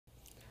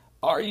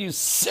Are you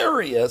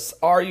serious?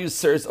 Are you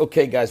serious?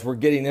 Okay, guys, we're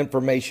getting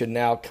information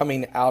now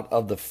coming out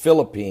of the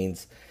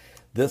Philippines.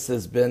 This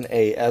has been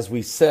as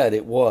we said,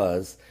 there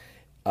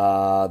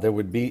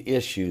would be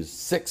issues.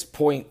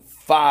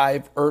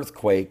 6.5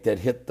 earthquake that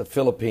hit the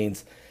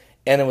Philippines,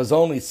 and it was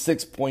only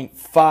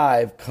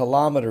 6.5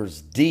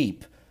 kilometers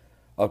deep,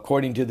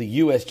 according to the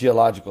U.S.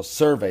 Geological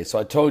Survey. So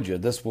I told you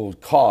this will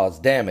cause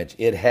damage.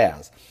 It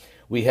has.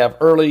 We have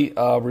early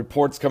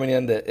reports coming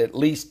in that at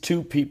least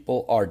 2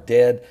 people are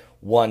dead,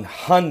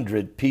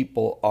 100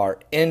 people are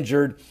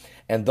injured,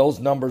 and those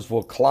numbers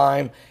will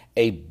climb.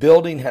 A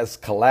building has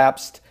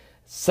collapsed.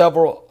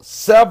 There's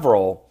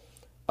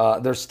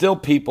still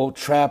people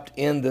trapped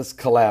in this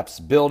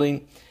collapsed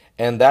building,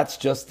 and that's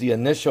just the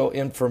initial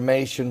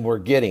information we're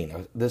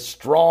getting. This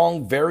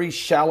strong, very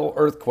shallow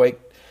earthquake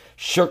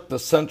shook the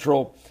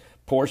central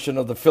portion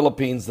of the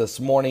Philippines this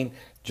morning,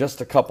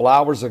 just a couple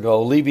hours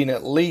ago, leaving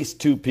at least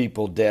 2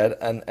 people dead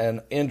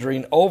and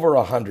injuring over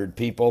 100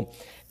 people,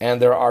 and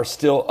there are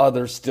still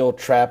others still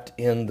trapped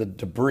in the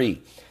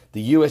debris.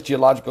 The U.S.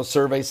 Geological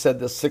Survey said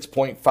this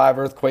 6.5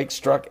 earthquake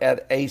struck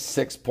at a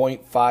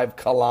 6.5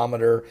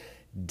 kilometer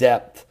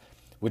depth,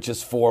 which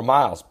is 4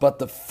 miles. But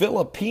the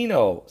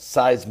Filipino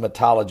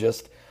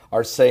seismologists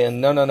are saying,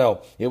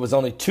 no, it was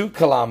only 2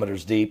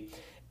 kilometers deep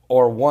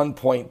or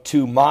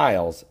 1.2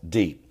 miles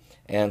deep,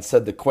 and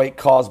said the quake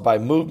caused by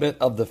movement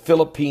of the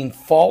Philippine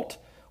fault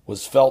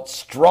was felt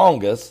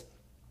strongest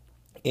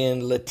in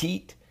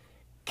Litit,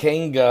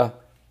 Kanga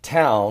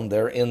town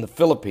there in the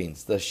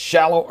Philippines. The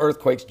shallow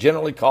earthquakes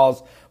generally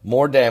cause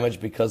more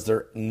damage because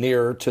they're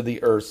nearer to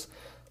the Earth's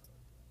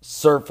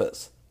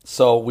surface.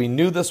 So we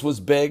knew this was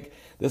big.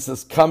 This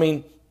is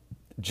coming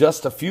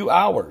just a few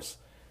hours,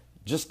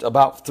 just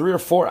about 3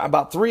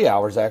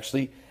 hours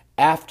actually,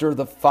 after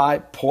the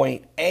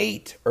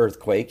 5.8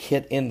 earthquake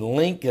hit in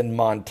Lincoln,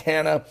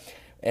 Montana,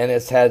 and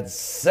has had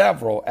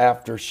several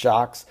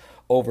aftershocks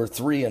over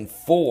 3 and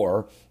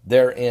 4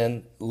 there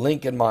in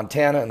Lincoln,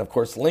 Montana. And of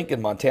course,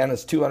 Lincoln, Montana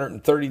is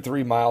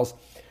 233 miles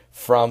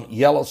from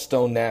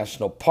Yellowstone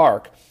National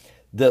Park.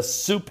 The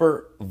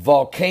super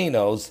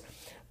volcano's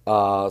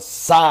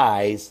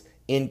size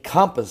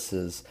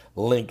encompasses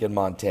Lincoln,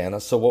 Montana.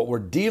 So what we're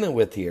dealing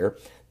with here,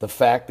 the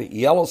fact that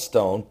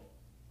Yellowstone,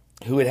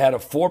 who had a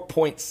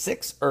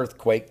 4.6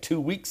 earthquake 2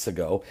 weeks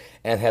ago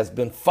and has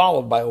been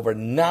followed by over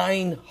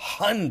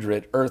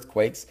 900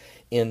 earthquakes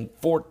in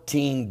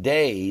 14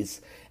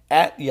 days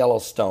at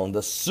Yellowstone,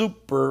 the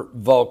super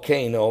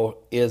volcano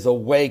is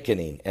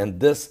awakening. And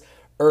this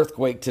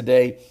earthquake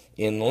today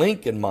in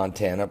Lincoln,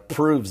 Montana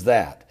proves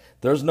that.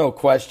 There's no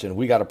question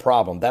we got a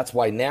problem. That's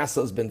why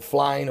NASA's been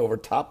flying over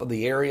top of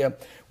the area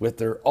with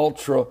their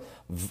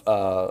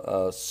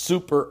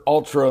super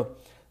ultra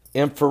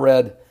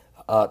infrared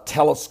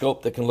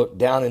telescope that can look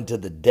down into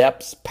the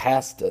depths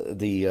past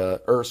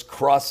the Earth's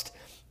crust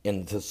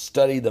and to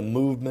study the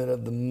movement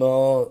of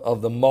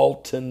the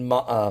molten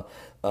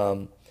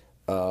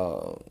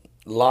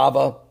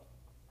lava,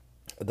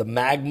 the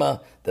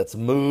magma that's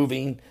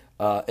moving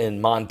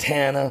in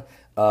Montana.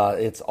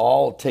 It's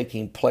all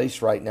taking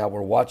place right now.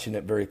 We're watching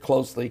it very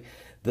closely.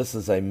 This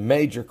is a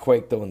major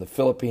quake, though, in the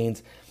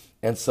Philippines.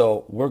 And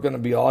so we're going to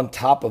be on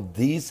top of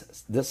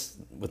this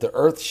with the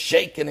earth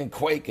shaking and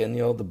quaking.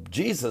 You know,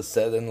 Jesus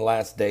said in the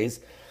last days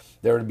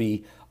there would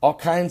be all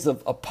kinds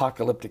of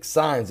apocalyptic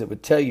signs that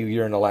would tell you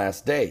you're in the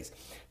last days.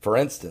 For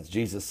instance,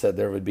 Jesus said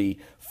there would be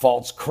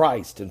false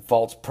Christ and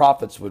false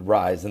prophets would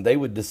rise, and they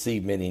would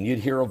deceive many, and you'd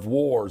hear of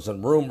wars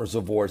and rumors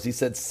of wars. He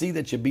said, see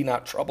that you be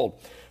not troubled,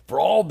 for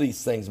all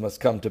these things must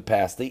come to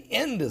pass. The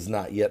end is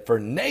not yet, for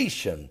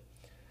nation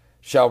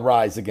shall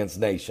rise against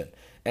nation,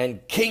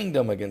 and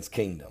kingdom against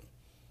kingdom.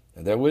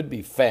 And there would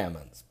be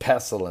famines,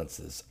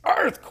 pestilences,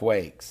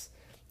 earthquakes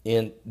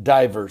in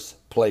diverse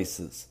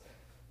places.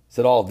 He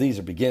said all these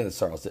are beginning of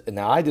sorrows.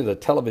 Now, I did a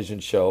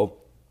television show,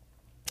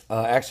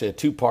 actually a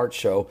 2-part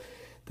show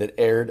that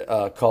aired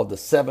called The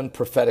 7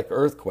 Prophetic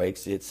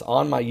Earthquakes. It's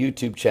on my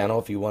YouTube channel.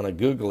 If you want to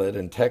Google it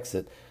and text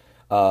it,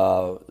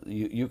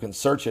 you can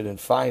search it and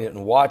find it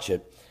and watch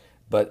it.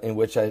 But in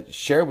which I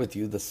share with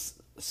you the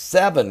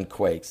 7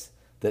 quakes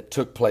that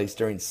took place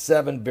during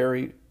 7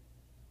 very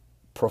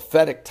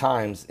prophetic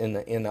times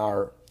in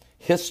our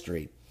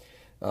history,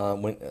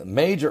 when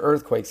major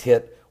earthquakes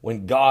hit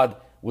when God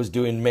was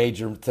doing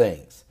major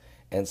things.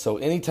 And so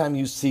anytime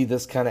you see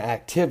this kind of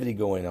activity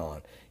going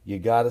on, you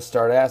got to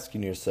start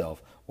asking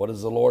yourself, what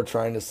is the Lord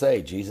trying to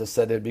say? Jesus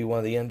said it'd be one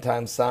of the end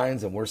time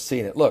signs, and we're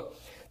seeing it. Look,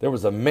 there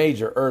was a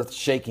major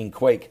earth-shaking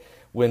quake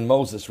when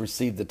Moses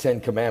received the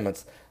 10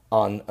 Commandments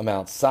on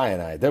Mount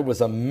Sinai. There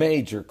was a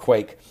major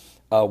quake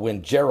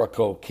when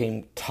Jericho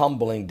came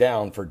tumbling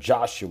down for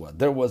Joshua.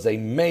 There was a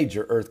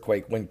major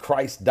earthquake when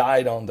Christ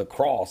died on the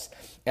cross,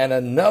 and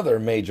another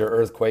major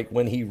earthquake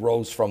when he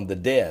rose from the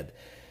dead.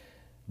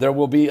 There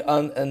will be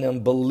an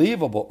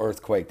unbelievable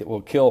earthquake that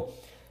will kill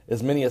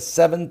as many as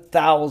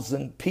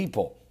 7,000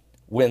 people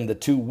when the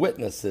 2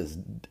 witnesses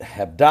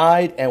have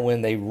died, and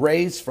when they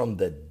raise from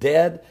the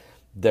dead.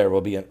 There will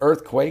be an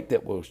earthquake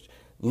that will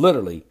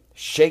literally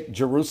shake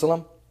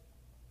Jerusalem.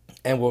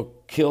 and will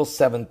kill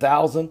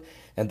 7,000.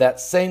 And that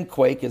same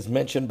quake is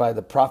mentioned by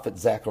the prophet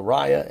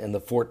Zechariah in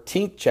the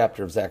 14th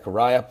chapter of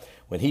Zechariah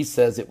when he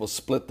says it will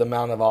split the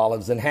Mount of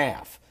Olives in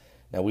half.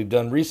 Now, we've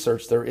done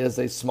research. There is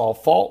a small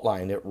fault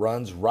line. It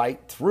runs right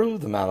through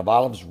the Mount of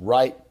Olives,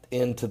 right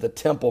into the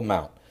Temple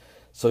Mount.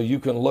 So you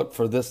can look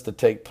for this to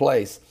take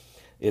place.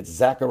 It's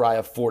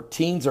Zechariah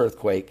 14's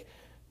earthquake.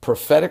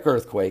 Prophetic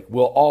earthquake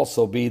will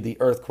also be the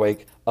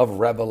earthquake of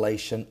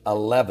Revelation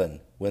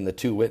 11, when the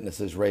two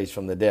witnesses raised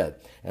from the dead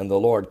and the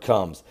Lord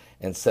comes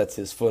and sets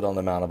his foot on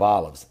the Mount of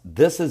Olives.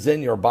 This is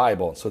in your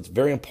Bible, so it's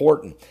very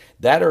important.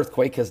 That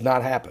earthquake has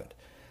not happened.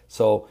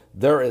 So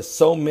there is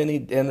so many,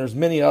 and there's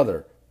many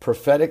other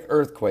prophetic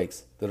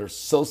earthquakes that are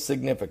so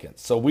significant.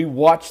 So we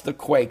watch the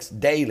quakes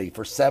daily.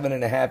 For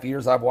 7.5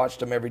 years, I've watched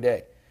them every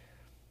day.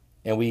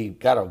 And we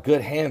got a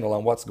good handle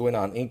on what's going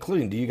on,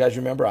 including, do you guys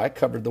remember, I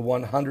covered the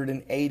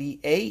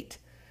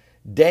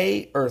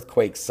 188-day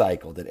earthquake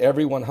cycle, that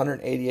every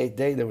 188th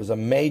day there was a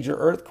major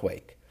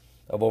earthquake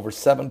of over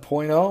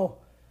 7.0.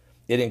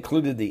 It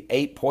included the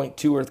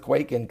 8.2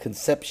 earthquake in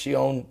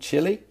Concepcion,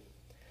 Chile.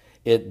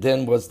 It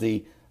then was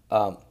there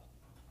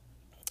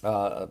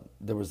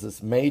was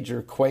this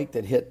major quake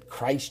that hit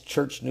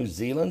Christchurch, New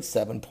Zealand,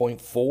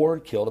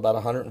 7.4, killed about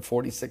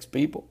 146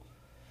 people.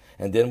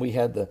 And then we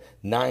had the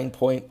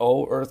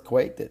 9.0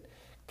 earthquake that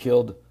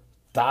killed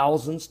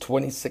thousands,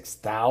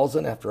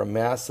 26,000 after a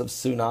massive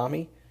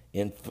tsunami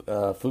in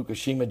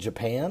Fukushima,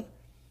 Japan.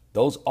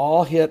 Those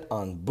all hit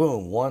on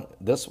boom.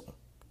 This one,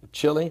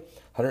 Chile,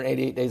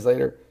 188 days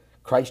later.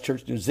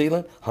 Christchurch, New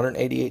Zealand,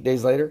 188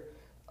 days later.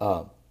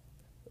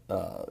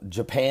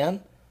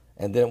 Japan,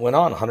 and then it went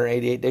on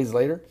 188 days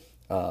later.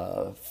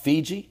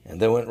 Fiji,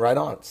 and then went right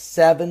on.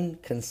 7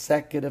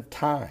 consecutive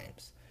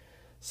times.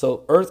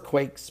 So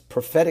earthquakes,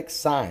 prophetic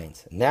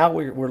signs. Now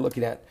we're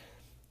looking at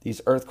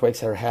these earthquakes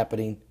that are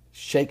happening,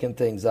 shaking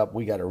things up.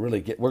 We got to really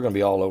we're going to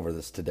be all over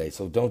this today.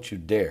 So don't you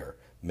dare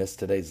miss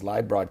today's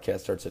live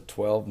broadcast. Starts at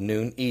 12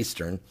 noon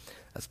Eastern.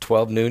 That's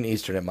 12 noon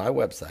Eastern at my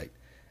website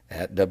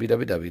at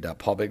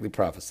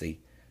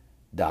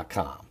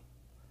www.paulbegleyprophecy.com.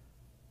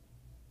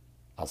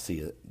 I'll see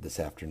you this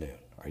afternoon.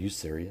 Are you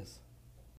serious?